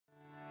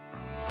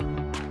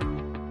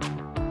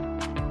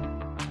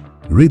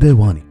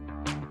Hridayawani.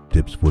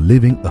 Tips for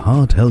living a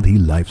heart-healthy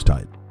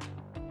lifestyle.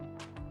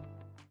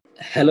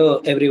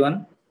 Hello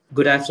everyone.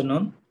 Good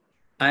afternoon.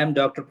 I am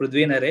Dr.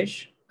 Prudhvi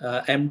Naresh,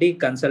 MD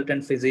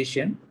consultant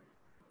physician.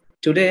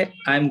 Today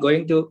I am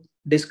going to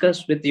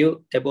discuss with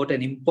you about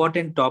an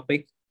important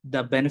topic,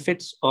 the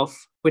benefits of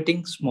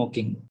quitting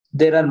smoking.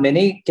 There are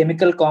many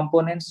chemical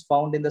components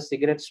found in the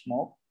cigarette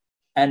smoke,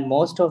 and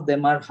most of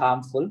them are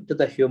harmful to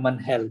the human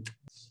health.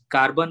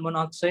 Carbon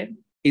monoxide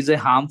is a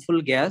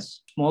harmful gas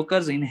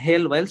smokers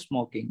inhale while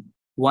smoking.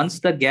 Once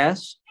the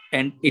gas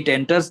and it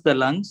enters the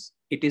lungs,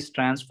 it is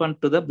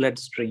transferred to the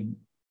bloodstream.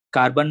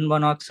 Carbon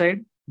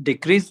monoxide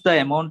decreases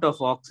the amount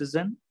of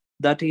oxygen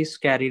that is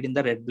carried in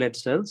the red blood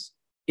cells.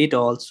 It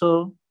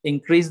also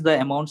increases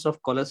the amounts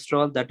of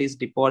cholesterol that is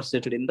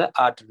deposited in the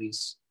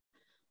arteries,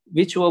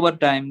 which over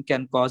time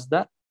can cause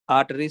the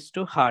arteries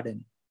to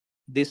harden.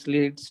 This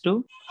leads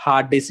to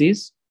heart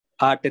disease,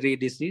 artery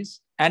disease,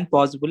 and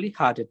possibly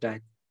heart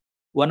attack.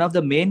 One of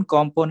the main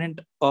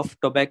components of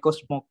tobacco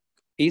smoke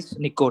is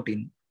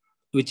nicotine,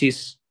 which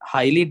is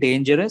highly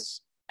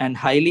dangerous and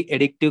highly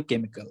addictive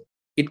chemical.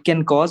 It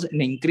can cause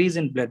an increase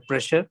in blood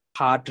pressure,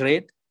 heart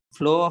rate,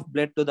 flow of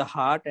blood to the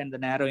heart, and the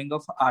narrowing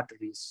of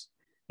arteries.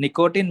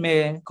 Nicotine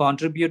may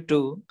contribute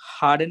to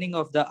hardening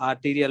of the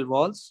arterial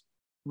walls,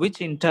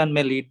 which in turn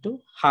may lead to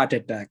heart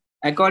attack.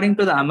 According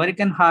to the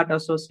American Heart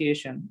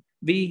Association,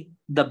 the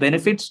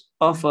benefits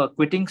of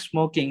quitting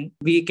smoking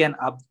we can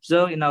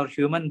observe in our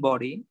human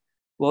body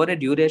over a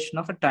duration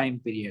of a time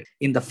period.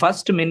 In the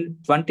first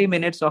 20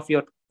 minutes of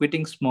your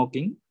quitting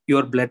smoking,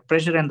 your blood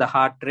pressure and the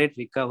heart rate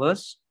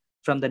recovers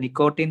from the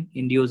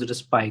nicotine-induced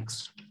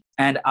spikes.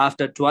 And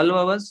after 12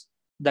 hours,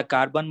 the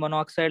carbon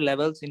monoxide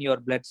levels in your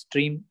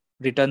bloodstream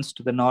returns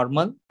to the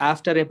normal.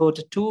 After about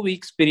a 2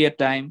 weeks period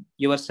time,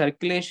 your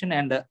circulation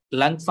and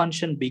lung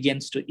function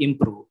begins to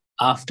improve.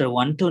 After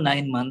 1 to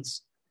 9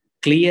 months,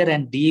 clear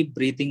and deep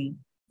breathing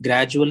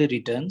gradually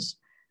returns,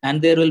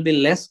 and there will be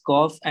less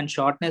cough and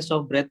shortness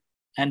of breath,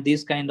 and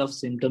these kind of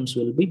symptoms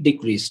will be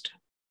decreased.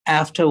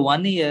 After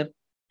 1 year,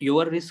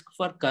 your risk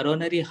for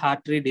coronary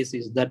artery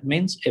disease, that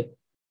means a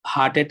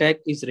heart attack,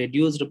 is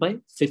reduced by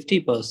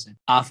 50%.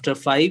 After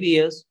 5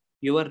 years,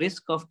 your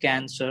risk of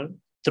cancer,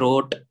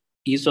 throat,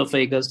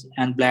 esophagus,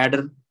 and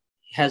bladder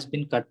has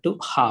been cut to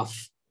half.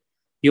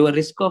 Your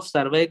risk of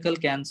cervical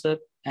cancer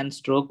and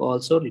stroke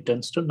also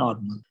returns to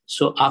normal.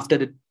 So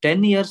after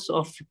 10 years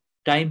of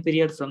time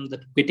period from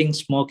the quitting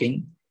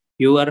smoking,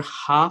 you are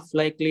half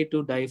likely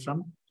to die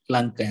from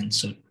lung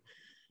cancer.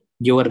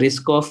 Your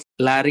risk of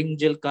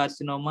laryngeal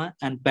carcinoma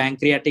and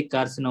pancreatic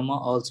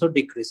carcinoma also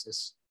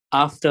decreases.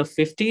 After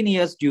 15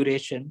 years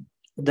duration,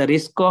 the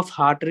risk of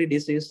artery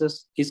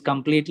diseases is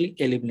completely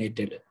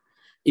eliminated.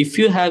 If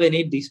you have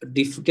any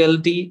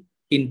difficulty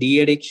in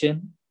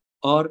de-addiction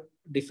or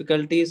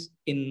difficulties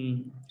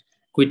in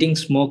quitting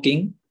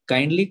smoking,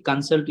 kindly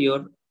consult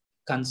your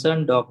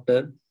concerned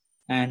doctor,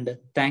 and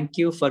thank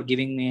you for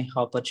giving me an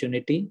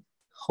opportunity.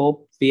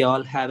 Hope we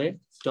all have a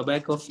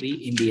tobacco-free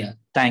India.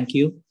 Thank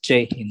you.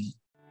 Jai Hind.